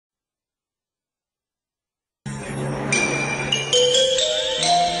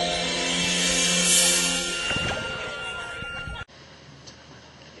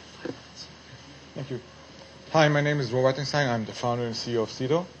Hi, my name is Dror Wettenstein. I'm the founder and CEO of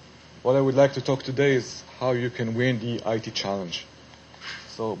Ceedo. What I would like to talk today is how you can win the IT challenge.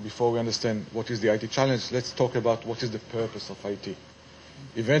 So before we understand what is the IT challenge, let's talk about what is the purpose of IT.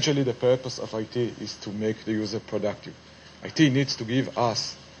 Eventually, the purpose of IT is to make the user productive. IT needs to give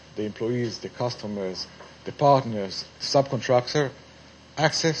us, the employees, the customers, the partners, the subcontractor,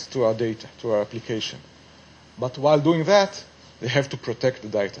 access to our data, to our application. But while doing that, they have to protect the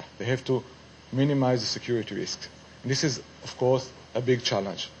data. They have to minimize the security risk. And this is, of course, a big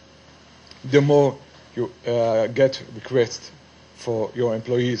challenge. The more you get requests for your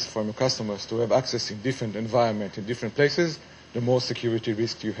employees, from your customers, to have access in different environments, in different places, the more security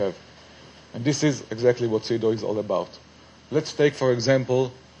risk you have. And this is exactly what Ceedo is all about. Let's take, for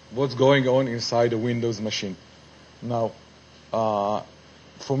example, what's going on inside a Windows machine. Now,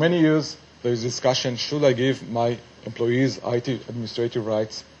 for many years, there is discussion, should I give my employees IT administrative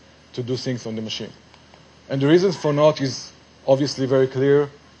rights to do things on the machine? And the reason for not is obviously very clear.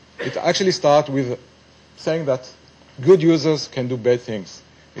 It actually starts with saying that good users can do bad things.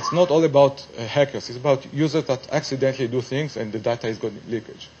 It's not all about hackers. It's about users that accidentally do things and the data is going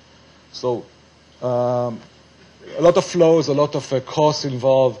leakage. So a lot of flows, a lot of costs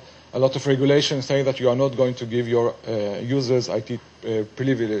involved, a lot of regulations saying that you are not going to give your users IT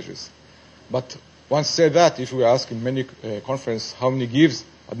privileges. But once said that, if we ask in many conferences how many gives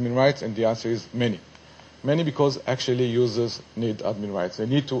admin rights, and the answer is many. Many because actually users need admin rights. They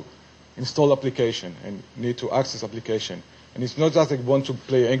need to install application and need to access application. And it's not just they want to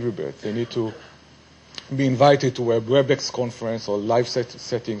play Angry Birds. They need to be invited to a WebEx conference or live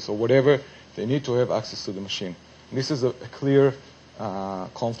settings or whatever. They need to have access to the machine. And this is a clear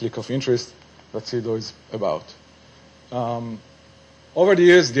conflict of interest that Ceedo is about. Over the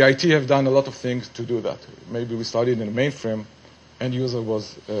years, the IT have done a lot of things to do that. Maybe we started in a mainframe. End user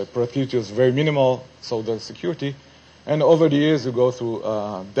was productivity was very minimal, so the security. And over the years, you go through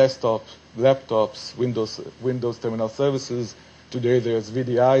desktops, laptops, Windows terminal services. Today, there's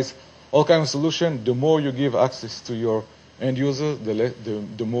VDIs, all kinds of solutions. The more you give access to your end user,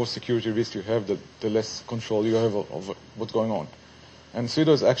 the more security risk you have, the less control you have of what's going on. And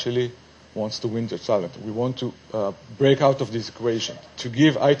Ceedo actually wants to win the challenge. We want to break out of this equation, to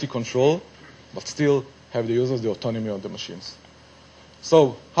give IT control, but still have the users the autonomy on the machines.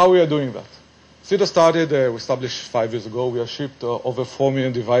 So how we are doing that? Ceedo started, we established 5 years ago. We have shipped over 4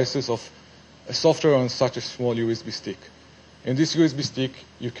 million devices of software on such a small USB stick. In this USB stick,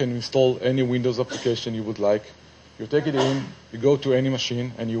 you can install any Windows application you would like. You take it in, you go to any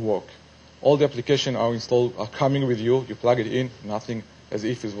machine, and you work. All the applications are installed, are coming with you. You plug it in, nothing as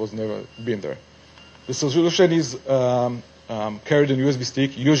if it was never been there. The solution is carried on USB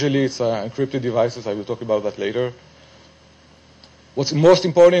stick. Usually it's encrypted devices. I will talk about that later. What's most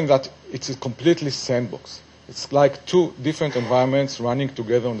important is that it's a completely sandbox. It's like two different environments running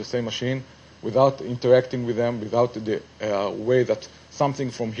together on the same machine without interacting with them, without the way that something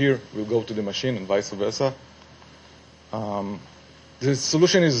from here will go to the machine and vice versa. The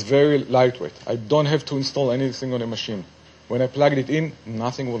solution is very lightweight. I don't have to install anything on the machine. When I plugged it in,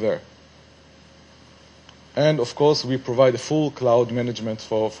 nothing was there. And of course, we provide a full cloud management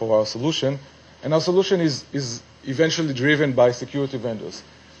for our solution. And our solution is eventually driven by security vendors.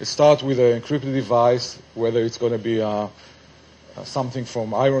 It starts with an encrypted device, whether it's going to be something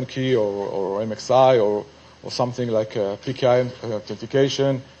from IronKey or MXI or something like PKI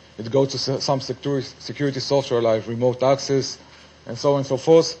authentication. It goes to some security software like remote access and so on and so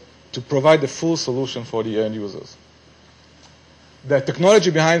forth to provide the full solution for the end users. The technology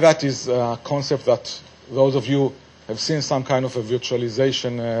behind that is a concept that those of you have seen some kind of a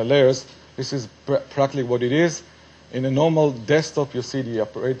virtualization layers. This is practically what it is. In a normal desktop, you see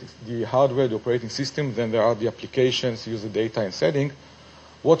the hardware, the operating system, then there are the applications, user data, and setting.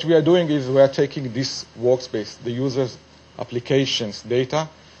 What we are doing is we are taking this workspace, the user's applications data,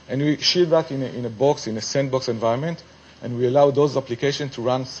 and we shield that in a box, in a sandbox environment, and we allow those applications to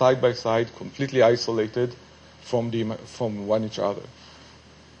run side by side, completely isolated from one each other.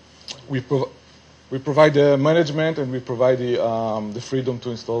 We provide the management and we provide the freedom to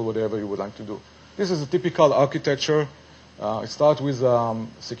install whatever you would like to do. This is a typical architecture. It starts with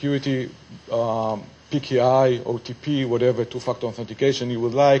security, PKI, OTP, whatever, two-factor authentication you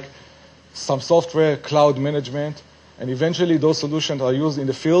would like, some software, cloud management, and eventually those solutions are used in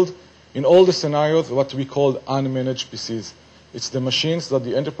the field in all the scenarios, what we call unmanaged PCs. It's the machines that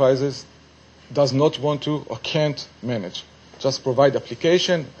the enterprises does not want to or can't manage. Just provide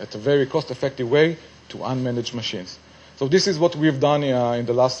application at a very cost-effective way to unmanaged machines. So this is what we've done in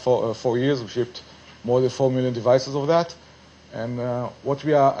the last 4 years. We shipped more than 4 million devices of that. And what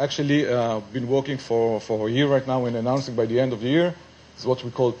we are actually been working for a year right now and announcing by the end of the year is what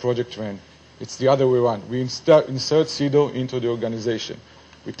we call Project Train. It's the other way around. We insert Ceedo into the organization.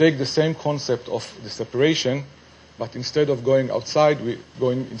 We take the same concept of the separation, but instead of going outside, we're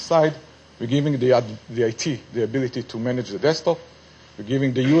going inside. We're giving the IT the ability to manage the desktop. We're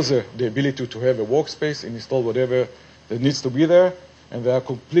giving the user the ability to have a workspace and install whatever that needs to be there. And they are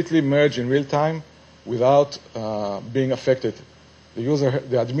completely merged in real time without being affected. The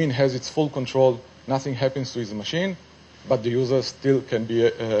admin has its full control. Nothing happens to his machine, but the user still can be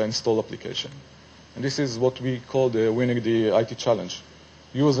install application. And this is what we call winning the IT challenge.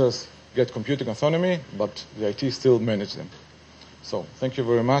 Users get computing autonomy, but the IT still manage them. So thank you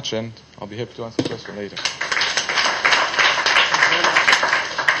very much, and I'll be happy to answer questions later.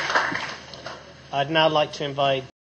 I'd now like to invite